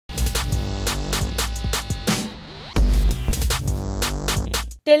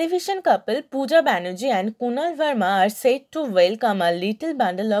Television couple Puja Banerjee and Kunal Verma are said to welcome a little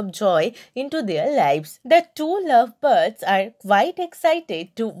bundle of joy into their lives. The two lovebirds are quite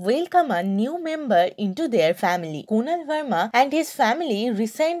excited to welcome a new member into their family. Kunal Verma and his family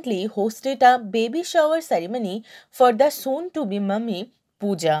recently hosted a baby shower ceremony for the soon-to-be mummy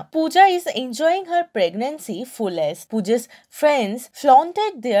Puja. Puja is enjoying her pregnancy fullest. Puja's friends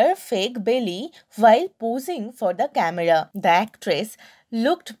flaunted their fake belly while posing for the camera. The actress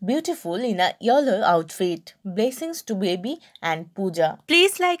looked beautiful in a yellow outfit. Blessings to baby and Puja.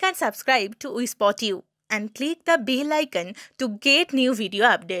 Please like and subscribe to We Spot You and click the bell icon to get new video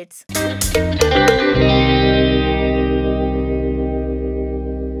updates.